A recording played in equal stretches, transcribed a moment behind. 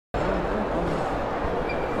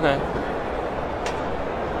Okay.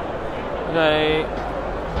 Okay.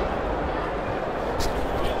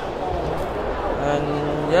 And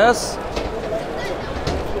yes,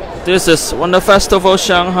 this is Wonder Festival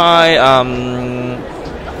Shanghai.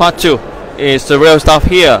 Part 2 is the real stuff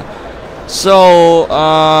here. So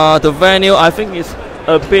the venue I think is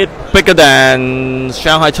a bit bigger than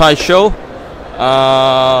Shanghai Toy Show.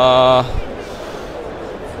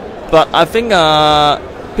 But I think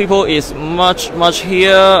people is much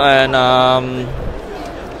here, and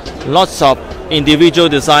lots of individual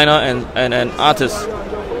designer and artists.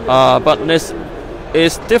 But this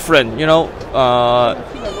is different, you know.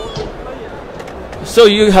 So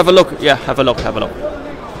you have a look. Yeah, have a look.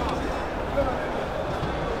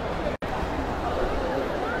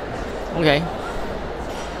 Okay.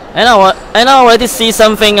 And I already see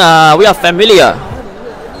something we are familiar.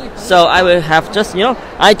 So I will have just, you know,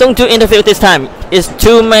 I don't do interview this time. It's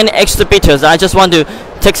too many exhibitors. I just want to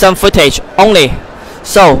take some footage only.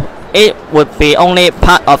 So it would be only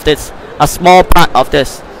part of this, a small part of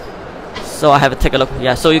this. So I have to take a look.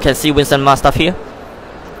 Yeah, so you can see Winston Ma stuff here.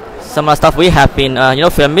 Some of the stuff we have been, you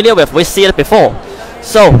know, familiar with. We see it before.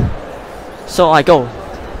 So I go.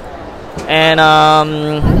 And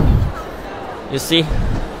you see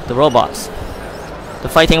the robots, the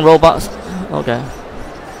fighting robots. Okay.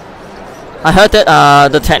 I heard that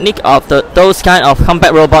the technique of those kind of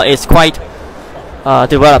combat robot is quite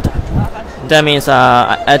developed. That means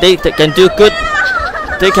they can do good.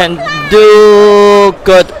 They can do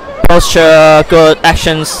good posture, good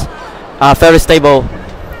actions. Very stable.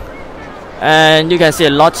 And you can see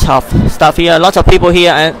lots of stuff here, lots of people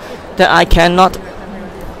here, and that I cannot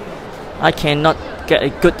get a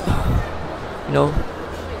good, you know,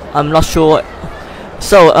 I'm not sure.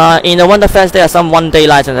 So in the Wonder Fest there are some one-day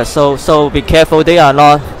licenses, so be careful, they are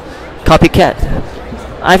not copycat.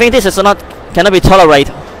 I think this is cannot be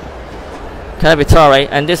tolerated.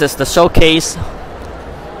 And this is the showcase.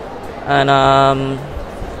 And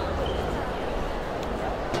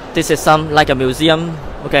this is some like a museum.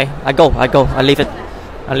 Okay, I leave it.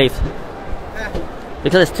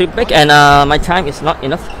 Because it's too big and my time is not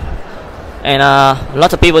enough. And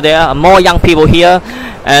lots of people there, more young people here.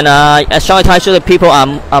 And at Shanghai Toy Show, the people are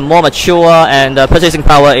more mature and the purchasing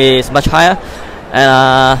power is much higher.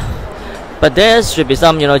 And but there should be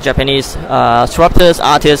some, you know, Japanese sculptors,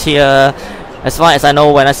 artists here. As far as I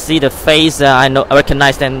know, when I see the face, I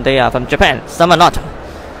recognize them. They are from Japan. Some are not.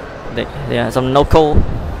 They are some local.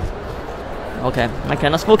 Okay, I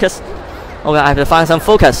cannot focus. Okay, I have to find some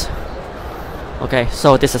focus. Okay,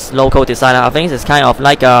 so this is local designer. I think it's kind of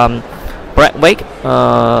like Brad Wake.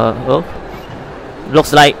 Well,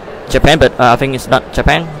 looks like Japan, but I think it's not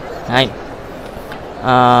Japan. Right.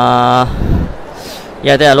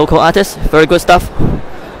 Yeah, they are local artists. Very good stuff.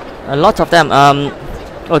 A lot of them.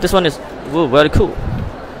 Oh, this one is very cool.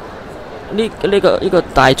 This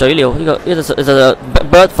is a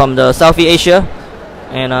bird from the Southeast Asia,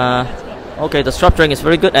 and okay, the structuring is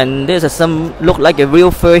very good. And there's some look like a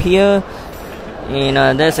real fur here,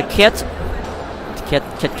 and there's a cat.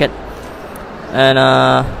 And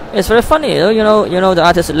it's very funny, you know. The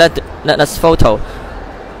artist let us photo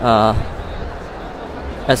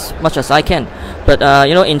as much as I can, but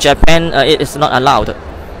you know, in Japan it is not allowed.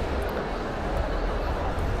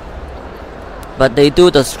 But they do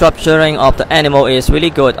the structuring of the animal is really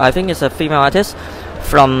good. I think it's a female artist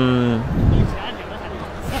from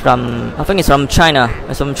I think it's from China.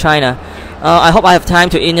 I hope I have time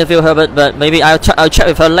to interview her, but maybe I'll chat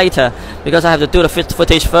with her later because I have to do the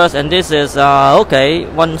footage first. And this is okay,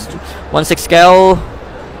 1/6 scale.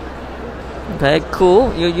 Okay,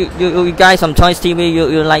 cool. You guys from ToysTV,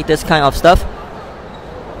 you like this kind of stuff?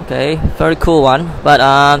 Okay, very cool one. But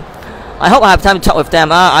I hope I have time to talk with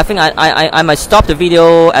them. I think I might stop the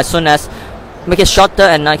video as soon as make it shorter,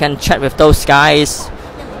 and I can chat with those guys.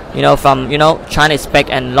 You know, from China is big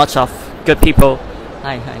and lots of good people.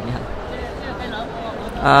 Hi.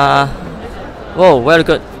 Whoa, very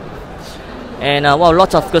good. And wow,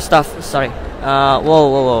 lots of good stuff. Sorry.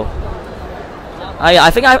 Whoa.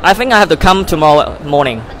 I think I have to come tomorrow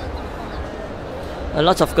morning.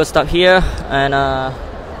 Lots of good stuff here. And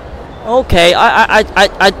okay,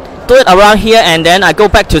 I do it around here, and then I go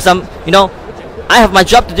back to some. You know, I have my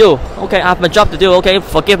job to do. Okay, I have my job to do. Okay,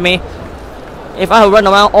 forgive me if I run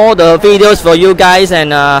around all the videos for you guys,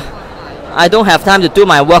 and I don't have time to do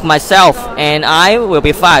my work myself, and I will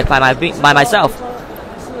be fired by myself.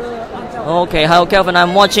 Okay, hello Kelvin,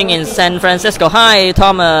 I'm watching in San Francisco. Hi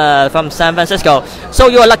Tom from San Francisco. So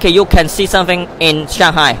you are lucky you can see something in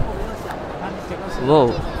Shanghai.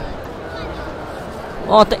 Whoa.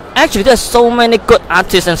 Oh, actually there's so many good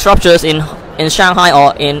artists and sculptures in in Shanghai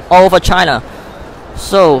or in all over China.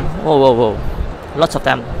 So, whoa, lots of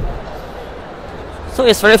them. So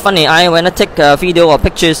it's very funny. When I take a video or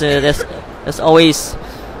pictures, there's always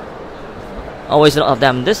a lot of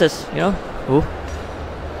them. This is,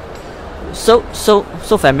 so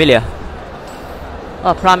familiar.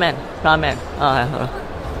 Oh, Bryan.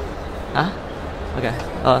 Okay.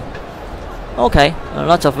 Okay.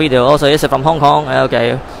 Lots of video. Also, it's from Hong Kong.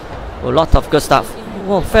 Okay. A lot of good stuff.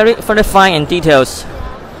 Oh, very fine in details.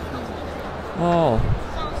 Oh,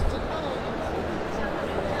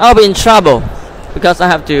 I'll be in trouble because I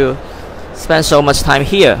have to spend so much time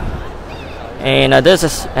here. And this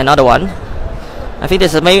is another one. I think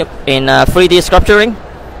this is made in 3D sculpturing.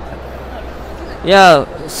 Yeah,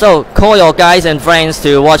 so call your guys and friends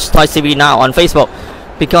to watch ToysTV now on Facebook,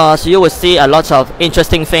 because you will see a lot of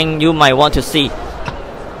interesting things you might want to see.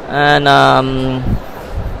 And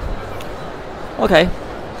okay.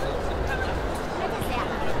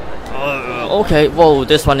 Okay, whoa,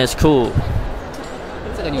 this one is cool.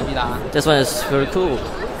 This one is very cool.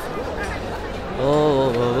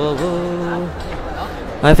 Oh.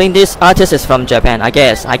 I think this artist is from Japan. I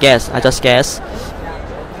just guess.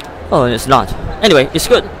 Oh, it's not. Anyway, it's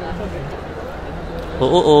good.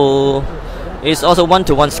 Oh. It's also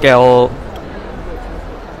 1:1 scale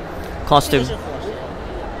costume.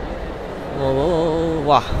 Oh,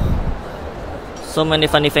 wow. So many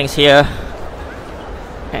funny things here.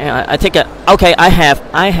 And I take it. Okay, I have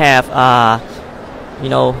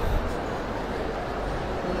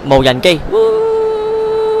無人機.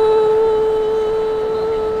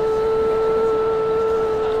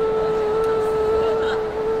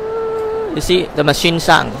 You see the machine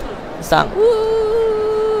sound.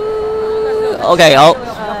 Okay, I'll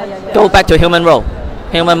go back to human mode.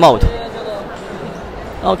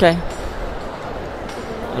 Okay,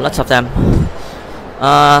 lots of them.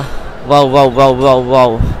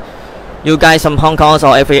 Whoa. You guys from Hong Kong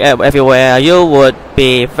or everywhere, you would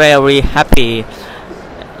be very happy.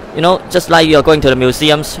 Just like you're going to the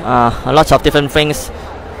museums, lots of different things,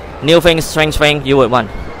 new things, strange things you would want.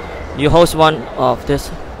 You host one of this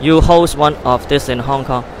in Hong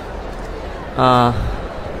Kong.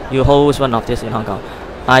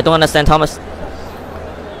 I don't understand, Thomas.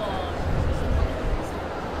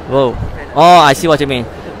 Whoa. Oh, I see what you mean.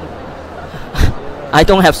 I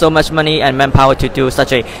don't have so much money and manpower to do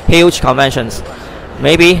such a huge conventions.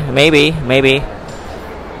 Maybe.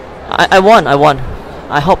 I won.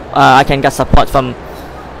 I hope I can get support from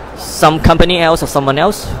some company else or someone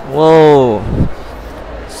else. Whoa.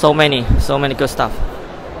 So many good stuff.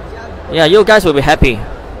 Yeah, you guys will be happy.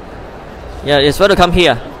 Yeah, it's better to come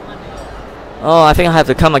here. Oh, I think I have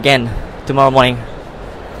to come again tomorrow morning.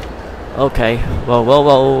 Okay.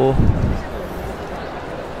 Whoa.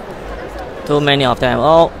 Too many of them.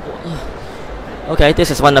 Oh, okay.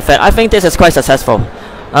 This is one of it. I think this is quite successful.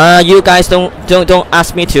 You guys don't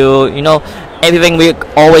ask me to, everything we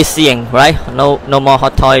always seeing, right? No more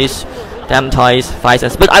hot toys, damn toys,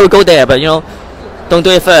 fights. But I will go there. But don't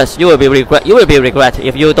do it first. You will be regret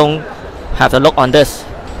if you don't have a look on this.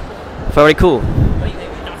 Very cool.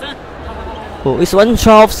 Oh, it's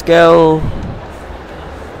 1/12 scale.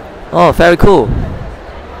 Oh, very cool.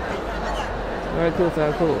 Very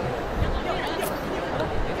cool.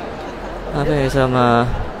 Okay, some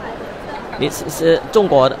it's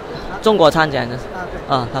中国餐点的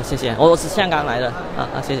啊，好，谢谢。我是香港来的啊，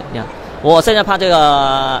谢谢你好。我现在拍这个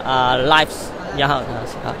live， 然后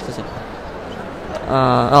好，谢谢。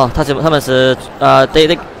他们是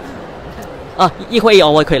一会儿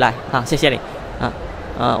我可以来啊，谢谢你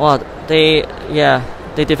哇 they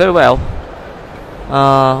did very well.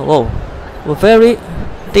 Whoa, very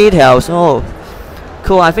details. Oh,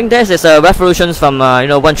 cool. I think this is a revolution from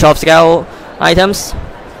 1/12 scale items.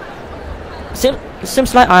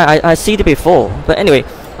 Seems like I see it before, but anyway,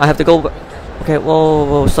 I have to go. Okay,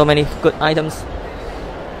 whoa, so many good items.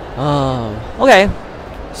 Oh, okay.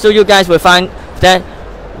 So you guys will find that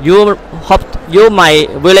you might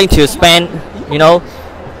willing to spend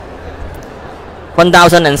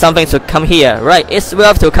 1,000 and something to come here, right? It's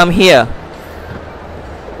worth to come here.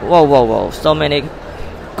 Whoa, so many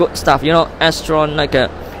good stuff. Astron, like a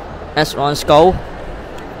Astron skull.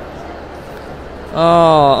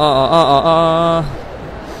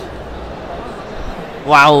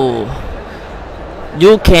 Wow.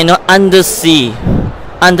 You cannot underestimate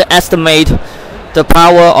the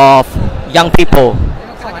power of young people.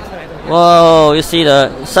 Whoa, you see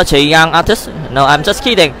such a young artist? No, I'm just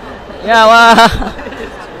kidding. Yeah, wow.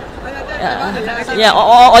 Yeah,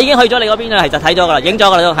 我已經去咗你嗰邊啦，其實睇咗㗎啦，影咗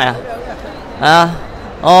㗎啦都係啊。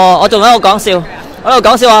我仲喺度講笑。我喺度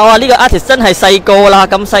講笑話，哇！呢個 artist 真係細個啦，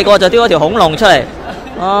咁細個就雕咗條恐龍出嚟。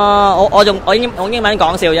我用英文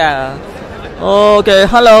講笑啫。Okay,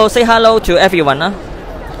 hello, say hello to everyone 啦。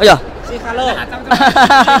哎呀 ，say hello，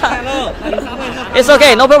 It's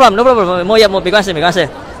okay, no problem, no problem， 冇關係。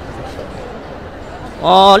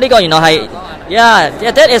哦，呢個原來係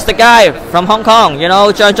that is the guy from Hong Kong, you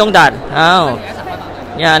know, 張宗達。Oh,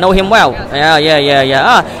 yeah, know him well. Yeah.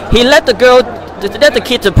 He let the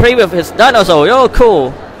kid to play with his dinosaur. Oh,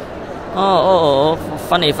 cool. Oh,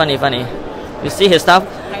 funny. You see his stuff?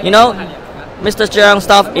 You know, Mr. Zhang's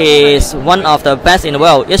stuff is one of the best in the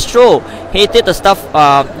world. It's true. He did the stuff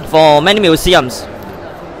for many museums.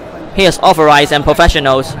 He is authorized and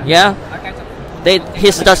professionals. Yeah.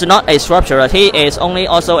 He's just not a sculptor. He is only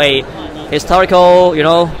also a historical, you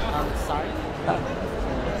know.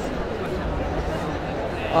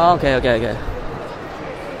 Okay.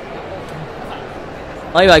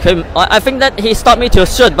 I think that he stopped me to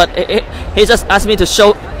shoot, but he just asked me to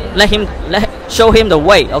show him the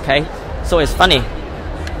way. Okay, so it's funny.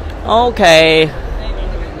 Okay,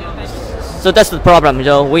 so that's the problem. You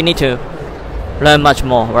know, we need to learn much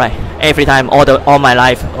more, right? Every time, all my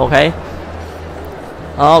life. Okay.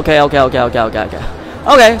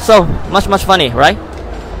 Okay, so much funny, right?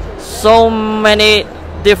 So many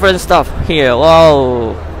different stuff here.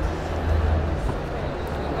 Wow.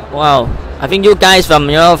 I think you guys from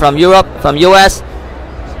Europe, from US,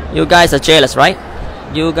 you guys are jealous, right?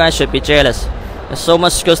 You guys should be jealous. There's so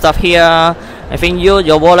much good stuff here. I think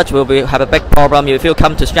your wallet will have a big problem if you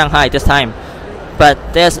come to Shanghai this time. But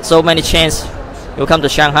there's so many chances you'll come to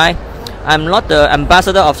Shanghai. I'm not the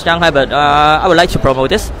ambassador of Shanghai, but I would like to promote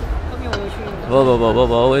this.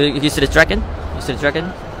 Whoa. You see the dragon?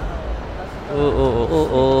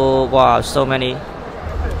 Oh, wow, so many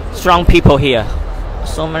strong people here.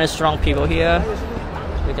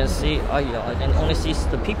 You can see, I can only see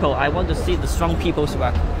the people. I want to see the strong people's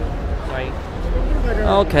work. Right.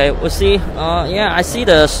 Okay, we'll see. Yeah, I see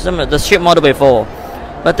the ship model before.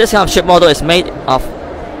 But this kind of ship model is made of,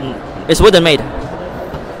 it's wooden made.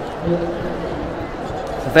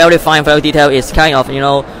 Very fine, very detailed. It's kind of, you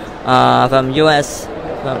know, from US,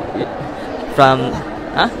 from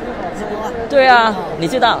对啊，你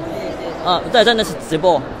知道？对，真的是直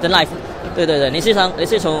播，真 live。对，你是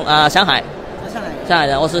从上海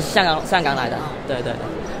人，我是香港来的。对，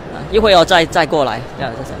一会儿再过来，这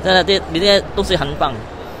样真的，你这些东西很棒，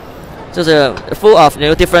就是 full of you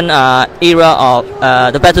know different era of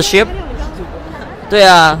the battleship。对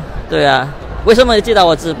啊，为什么你知道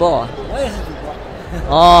我直播？我也是主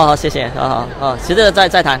播。哦，好，谢谢，好，其实再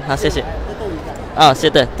谈，好，谢谢。是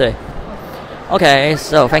的，对。Okay,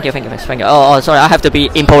 so thank you. Oh, sorry, I have to be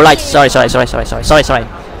impolite. Sorry. I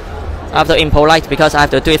have to impolite because I have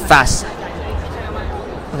to do it fast.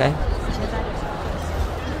 Okay.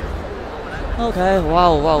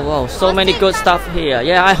 Wow. So many good stuff here.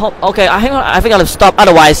 Yeah, I hope. Okay, I think I'll stop.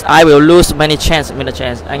 Otherwise, I will lose many chance. I'm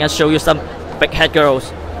gonna show you some big head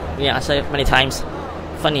girls. Yeah, I said it many times.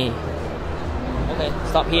 Funny. Okay,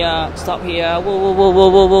 stop here.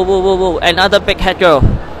 Whoa. Another big head girl.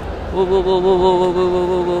 Whoa.